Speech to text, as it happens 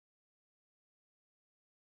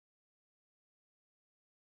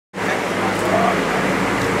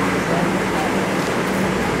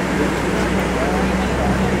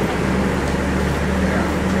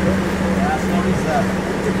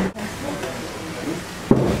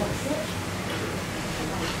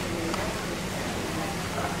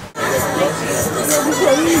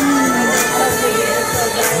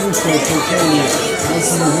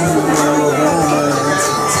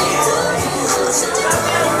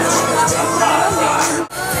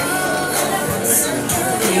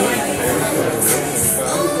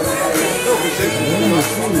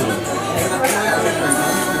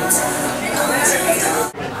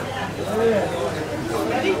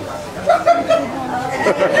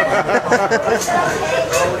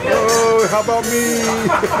Oh, how about me?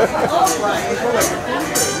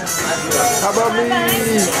 How about me?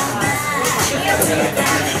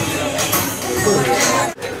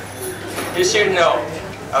 You should know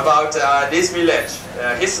about this village,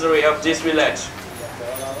 the history of this village.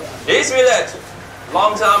 This village,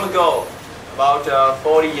 long time ago, about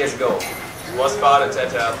 40 years ago, was founded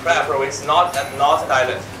at Phra province, North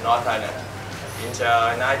Thailand, in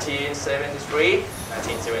 1973.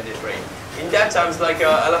 In that time, it's like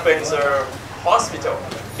elephants hospital,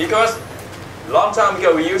 because long time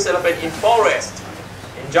ago we used elephant in forest,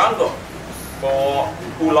 in jungle, for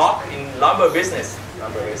who log in lumber business.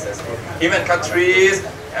 Human cut trees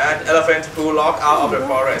and elephant who log out of the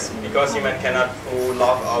forest because human cannot pull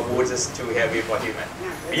log or wood is too heavy for human.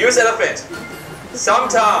 We use elephant.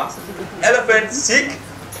 Sometimes elephant sick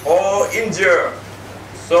or injured,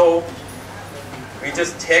 so we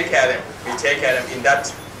just take care of them. We take care of them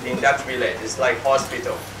in that village. It's like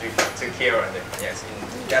hospital to care of them. Yes,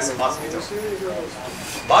 that's a hospital.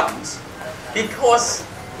 But because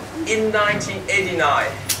in 1989,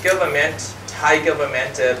 Thai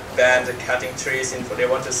government banned cutting trees. They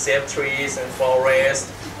want to save trees and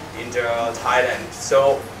forests in Thailand.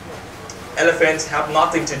 So elephants have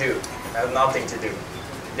nothing to do.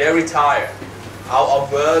 They retire out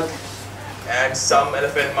of work, and some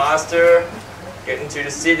elephant master get into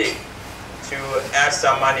the city to add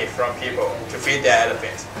some money from people to feed their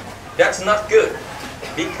elephants. That's not good,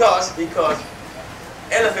 because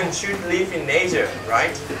elephants should live in nature,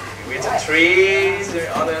 right? With the trees,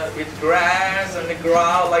 with grass on the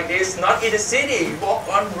ground like this, not in the city. You walk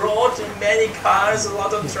on road, many cars, a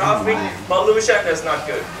lot of traffic, pollution. That's not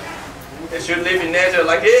good. They should live in nature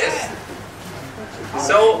like this.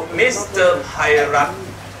 So Mr. Pairat,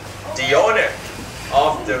 the owner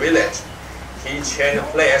of the village, he changed the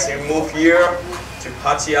place. He moved here to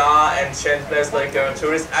Pattaya and changed place like a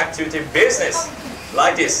tourist activity business,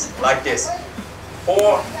 like this.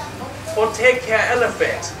 For take care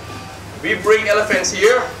elephant. We bring elephants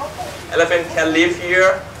here. Elephant can live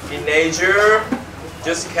here in nature.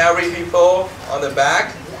 Just carry people on the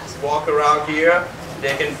back. Just walk around here.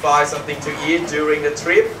 They can find something to eat during the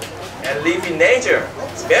trip and live in nature.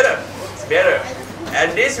 It's better.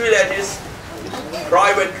 And this village is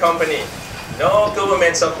private company. No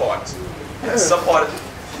government support. It's supported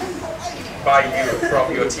by you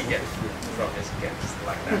from your ticket.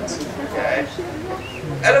 Like that. Okay.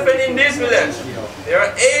 Elephant in this village. They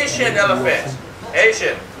are Asian elephants.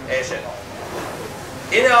 Asian.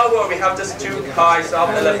 In our world, we have just two kinds of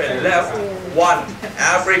elephant left. One,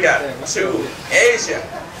 African. Two, Asian.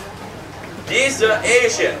 These are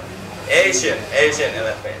Asian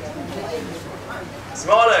elephant.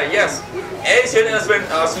 Smaller, yes. Asian elephants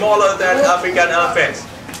are smaller than African elephants.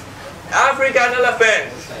 African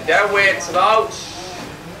elephant, that weighs about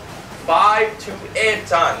 5 to 8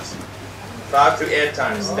 tons. 5 to 8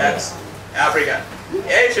 tons. That's African.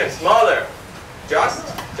 Asian, smaller. Just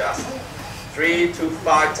 3 to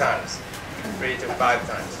 5 tons. 3 to 5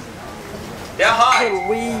 tons. Their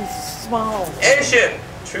height. Small. Asian,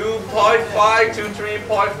 2.5 to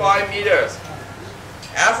 3.5 meters.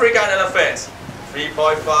 African elephants,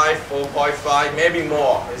 3.5, 4.5, maybe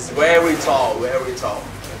more. It's very tall.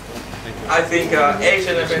 I think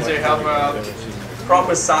Asian elephants will have a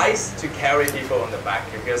proper size to carry people on the back,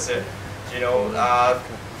 because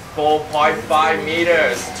 4.5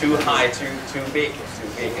 meters too high, too big.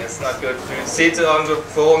 It's not good to sit on the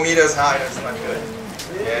 4 meters high. That's not good.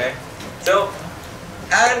 Yeah. So,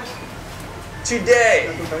 and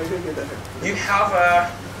today you have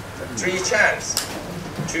 3 chances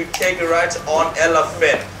to take a ride on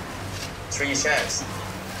elephant. 3 chances.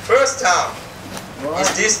 First time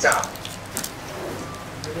is this time.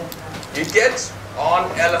 You get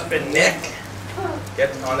on elephant neck.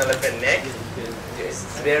 It's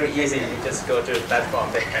very easy. You just go to the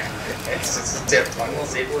platform there. It's just step on the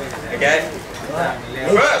seat. Okay?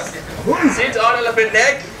 First, sit on elephant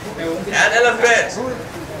neck and elephant.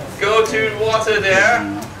 Go to the water there.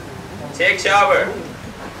 Take shower.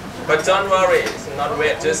 But don't worry, it's not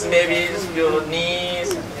wet. Just maybe your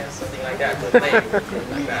knees, something like that.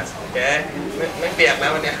 Like that. Okay?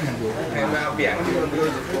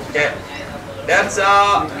 Okay. That's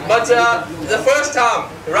but the first time,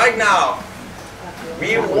 right now,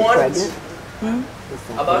 we want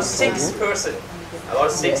about 6 person,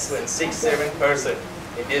 about 7 person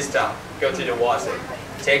in this town. Go to the water,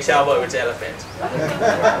 take shower with elephant.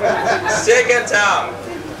 Second time,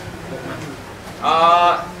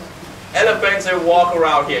 elephants will walk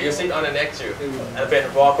around here. You sit on the neck too.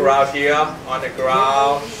 Elephant walk around here on the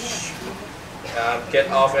ground. get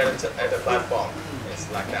off at the platform. It's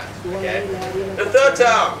like that. Okay. The third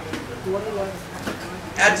time,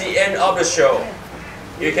 at the end of the show,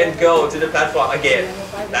 you can go to the platform again.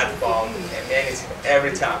 Platform, and then it's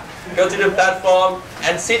every time. Go to the platform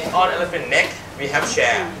and sit on elephant neck. We have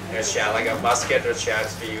chair. A chair like a basket or chair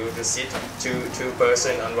for you to sit two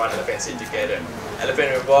person on one elephant seat together.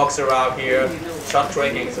 Elephant walks around here. Short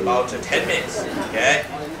trekking is about 10 minutes. Okay.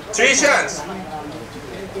 3 chances.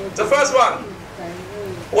 The first one.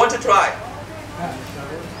 Want to try?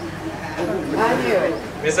 I knew it.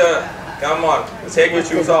 Mister, come on. Take your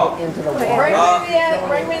shoes off. Bring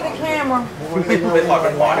me the camera.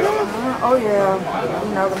 Oh yeah.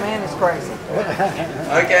 You know the man is crazy.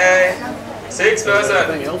 Okay. 6 person.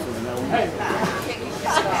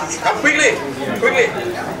 Come quickly. Quickly.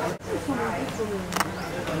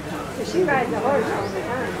 She rides the horse all the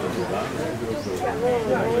time. She's got little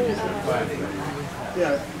legs.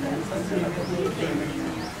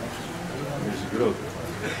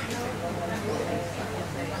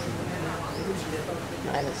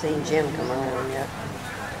 I haven't seen Jim come around yet.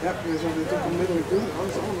 Yep, there's only took a middle of good. I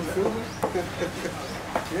was on the film.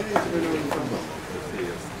 Yeah, he's been on the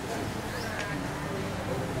film.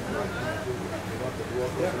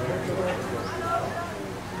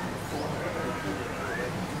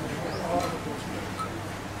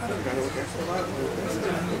 I don't know what extra life is.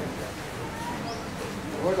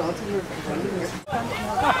 Hold on to your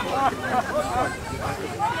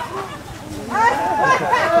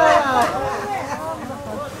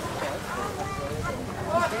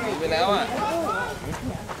หนีไปแล้วอ่ะ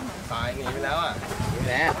สายหนีไปแล้วอ่ะแห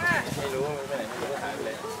มไม่รู้มันไปไหนไม่รู้หายไปเล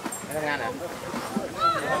ยไม่ทำงานอ่ะ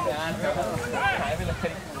ทำงานครับหายไปเลย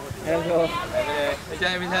หายไปเลยไม่ใช่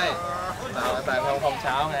ต่างทำความเ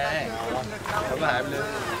ช้าไงแล้วก็หายไปเลย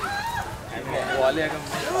หายไปหัวเรียกก็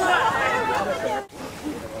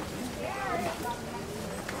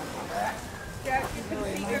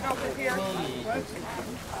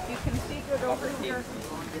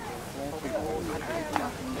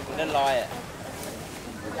เล่นลอยอ่ะ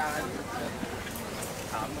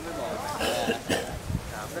ถามก็ไม่บอก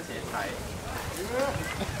ถามก็เสียใจ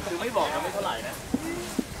คือไม่บอกก็ไม่เท่าไหร่นะ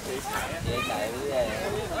เสียใจไปเรื่อย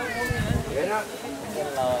เล่น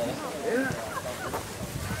ลอย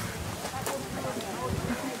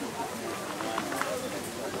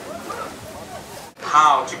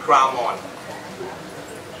How to climb on?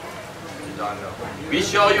 You don't know. We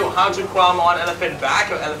show you how to climb on elephant back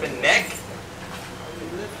or elephant neck.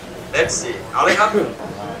 Let's see.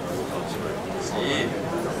 See.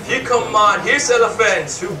 If you command his elephant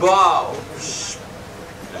to bow,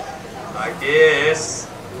 like this.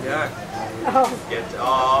 Yeah. Get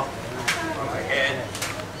off from my head.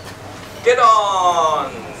 Get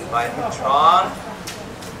on by the trunk.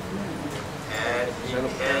 And he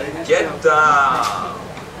can get down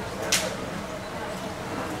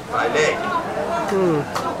by leg.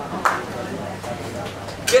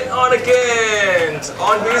 Get on again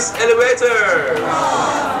on his elevator.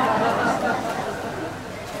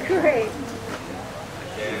 Great.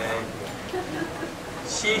 Okay.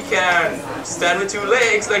 She can stand with 2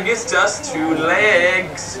 legs like this, just 2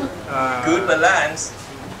 legs. Good balance.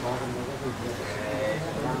 Okay.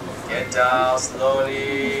 Get down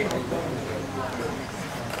slowly.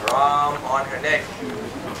 Arm on her neck.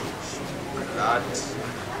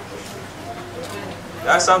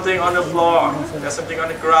 There's something on the floor. There's something on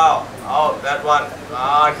the ground. Oh, that one.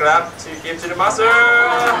 Grab to give to the master.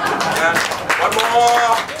 And one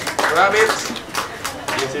more. Grab it.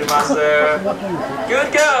 Give to the master. Good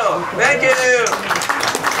girl. Thank you.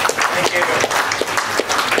 Thank you.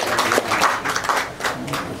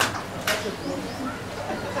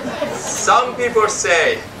 Some people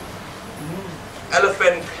say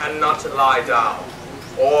elephant cannot lie down,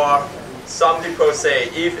 or some people say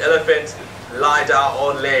if elephant lie down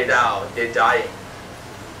or lay down, they're dying.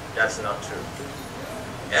 That's not true.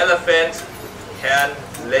 Elephant can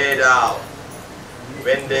lay down.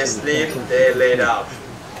 When they sleep, they lay down,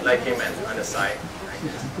 like human on the side.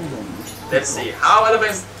 Let's see how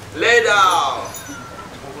elephants lay down.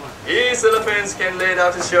 These elephants can lay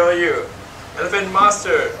down to show you. Elephant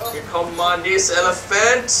master, we command this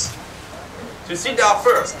elephant to sit down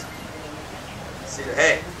first. Sit,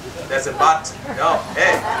 hey, there's a butt. No,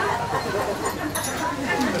 hey.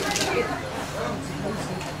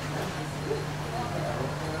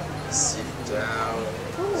 Sit down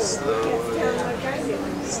slowly,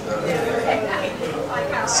 slowly.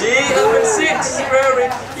 See, elephant sits very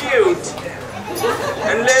cute.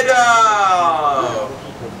 And lay down.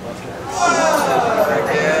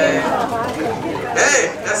 Okay. Hey,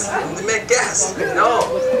 that's make gas.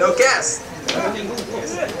 No gas.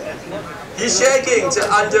 He's shaking to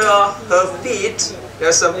under her feet.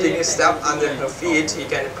 There's something stuck under her feet. He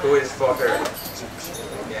can pull it for her.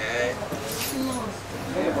 Okay.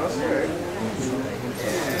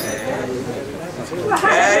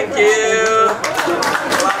 Thank you.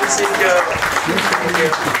 One single. Thank you.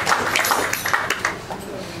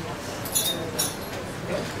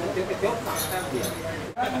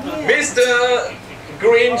 Mr.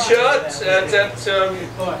 Green shirt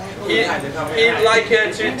he'd like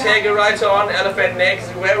to take a ride on elephant next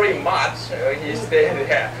very much. He stayed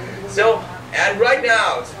there. So, and right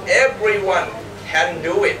now everyone can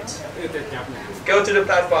do it. Go to the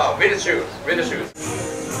platform with the shoes. With the shoes.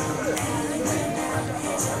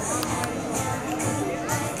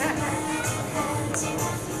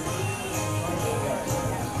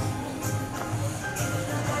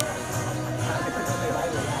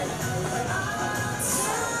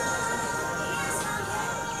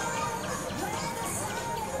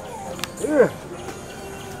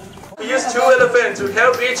 We use two elephants to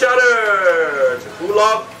help each other to pull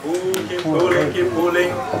up, keep pulling.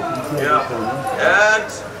 Yeah. And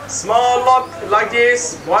small lock like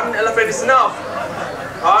this, one elephant is enough.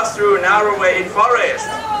 Pass through a narrow way in forest.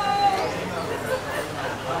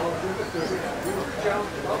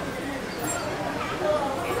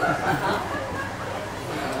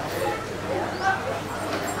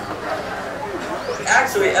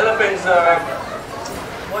 Actually, elephants are,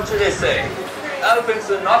 what should I say? Elephants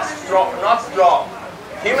are not strong.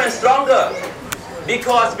 Humans stronger.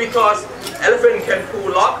 Because elephant can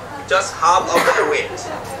pull up just half of their weight.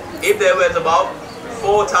 If they weigh about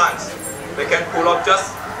 4 tons, they can pull up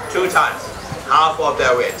just 2 tons, half of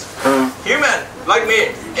their weight. Human, like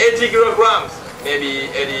me, 80 kilograms, maybe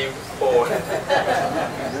 84.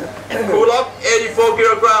 Pull up 84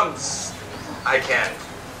 kilograms, I can,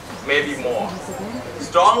 maybe more.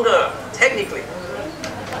 Stronger, technically.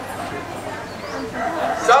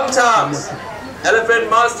 Sometimes elephant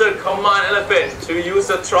master command elephant to use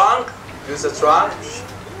a trunk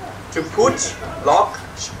to put lock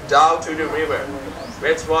down to the river.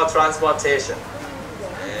 Wait for transportation.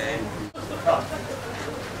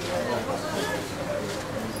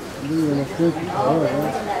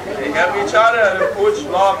 They help each other to push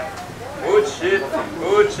lock, push it.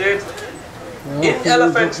 In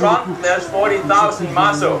elephant trunk there's 40,000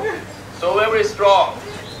 muscle, so very strong.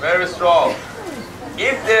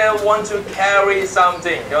 If they want to carry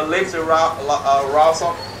something, they'll lift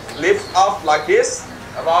up like this,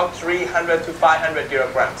 about 300 to 500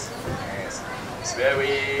 kilograms. Yes. It's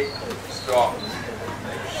very strong.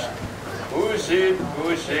 Push it.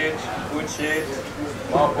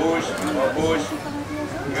 More push.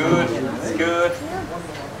 Good, it's good.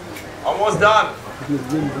 Almost done.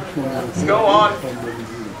 Let's go on.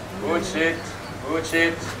 Push it.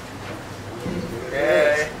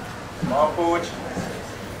 Okay. More push.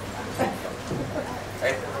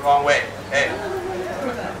 Hey, wrong way. Hey.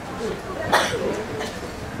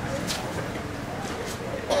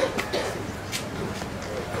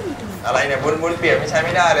 อะไรเนี่ยบุญเปลี่ยนไม่ใช้ไ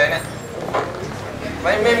ม่ได้เลยเนี่ยไ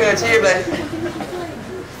ม่มืออาชีพเลย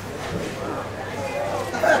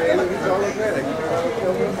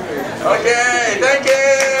Okay,